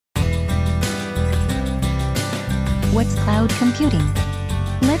What's cloud computing?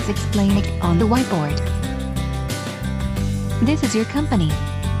 Let's explain it on the whiteboard. This is your company.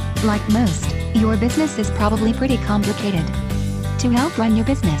 Like most, your business is probably pretty complicated. To help run your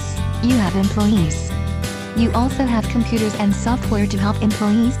business, you have employees. You also have computers and software to help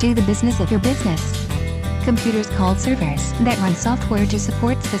employees do the business of your business. Computers called servers that run software to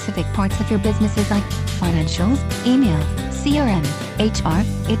support specific parts of your businesses like financials, email, CRM, HR,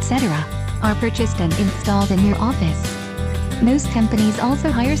 etc. are purchased and installed in your office. Most companies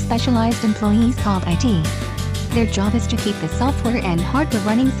also hire specialized employees called IT. Their job is to keep the software and hardware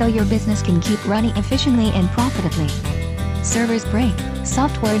running so your business can keep running efficiently and profitably. Servers break,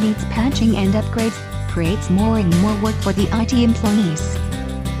 software needs patching and upgrades, creates more and more work for the IT employees.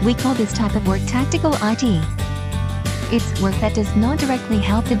 We call this type of work tactical IT. It's work that does not directly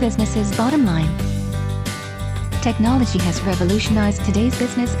help the business's bottom line. Technology has revolutionized today's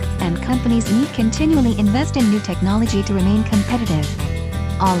business, and companies need continually invest in new technology to remain competitive.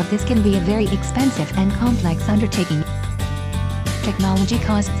 All of this can be a very expensive and complex undertaking. Technology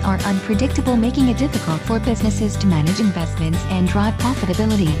costs are unpredictable, making it difficult for businesses to manage investments and drive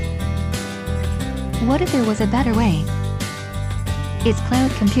profitability. What if there was a better way? It's cloud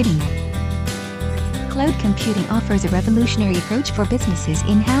computing. Cloud computing offers a revolutionary approach for businesses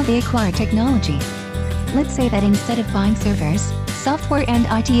in how they acquire technology. Let's say that instead of buying servers, software and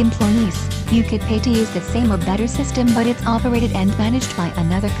IT employees, you could pay to use the same or better system, but it's operated and managed by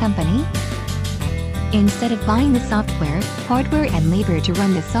another company. Instead of buying the software, hardware and labor to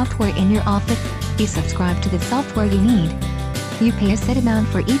run the software in your office, you subscribe to the software you need. You pay a set amount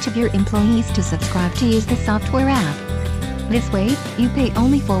for each of your employees to subscribe to use the software app. This way, you pay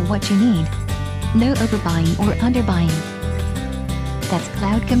only for what you need. No overbuying or underbuying. That's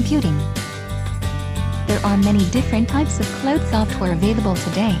cloud computing. There are many different types of cloud software available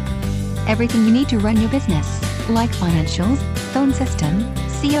today. Everything you need to run your business, like financials, phone system,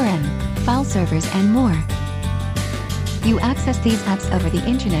 CRM, file servers and more. You access these apps over the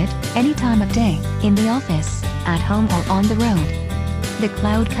internet, any time of day, in the office, at home or on the road. The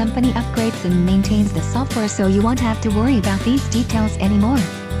cloud company upgrades and maintains the software so you won't have to worry about these details anymore.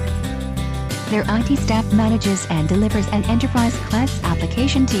 Their IT staff manages and delivers an enterprise-class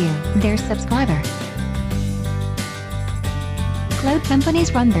application to you, their subscriber. Cloud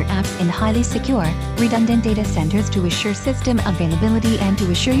companies run their apps in highly secure, redundant data centers to assure system availability and to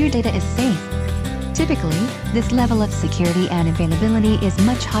assure your data is safe. Typically, this level of security and availability is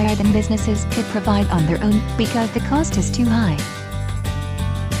much higher than businesses could provide on their own because the cost is too high.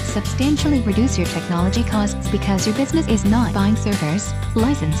 Substantially reduce your technology costs because your business is not buying servers,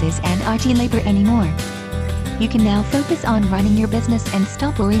 licenses and IT labor anymore. You can now focus on running your business and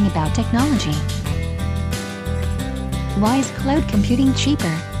stop worrying about technology. Why is cloud computing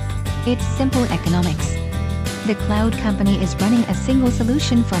cheaper? It's simple economics. The cloud company is running a single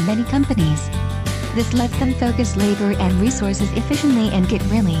solution for many companies. This lets them focus labor and resources efficiently and get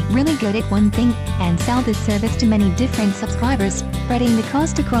really good at one thing, and sell this service to many different subscribers, spreading the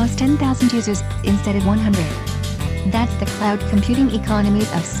cost across 10,000 users instead of 100. That's the cloud computing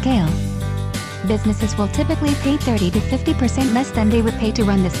economies of scale. Businesses will typically pay 30 to 50% less than they would pay to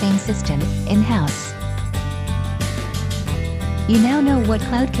run the same system in-house. You now know what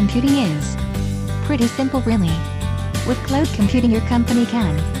cloud computing is. Pretty simple, really. With cloud computing, your company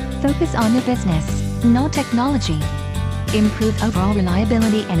can focus on your business, not technology. Improve overall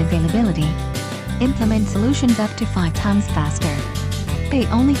reliability and availability. Implement solutions up to 5 times faster. Pay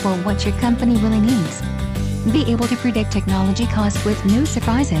only for what your company really needs. Be able to predict technology costs with no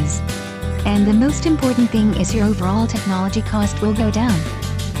surprises. And the most important thing is your overall technology cost will go down.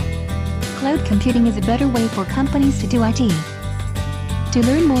 Cloud computing is a better way for companies to do IT. To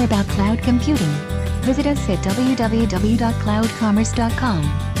learn more about cloud computing, visit us at www.cloudcommerce.com.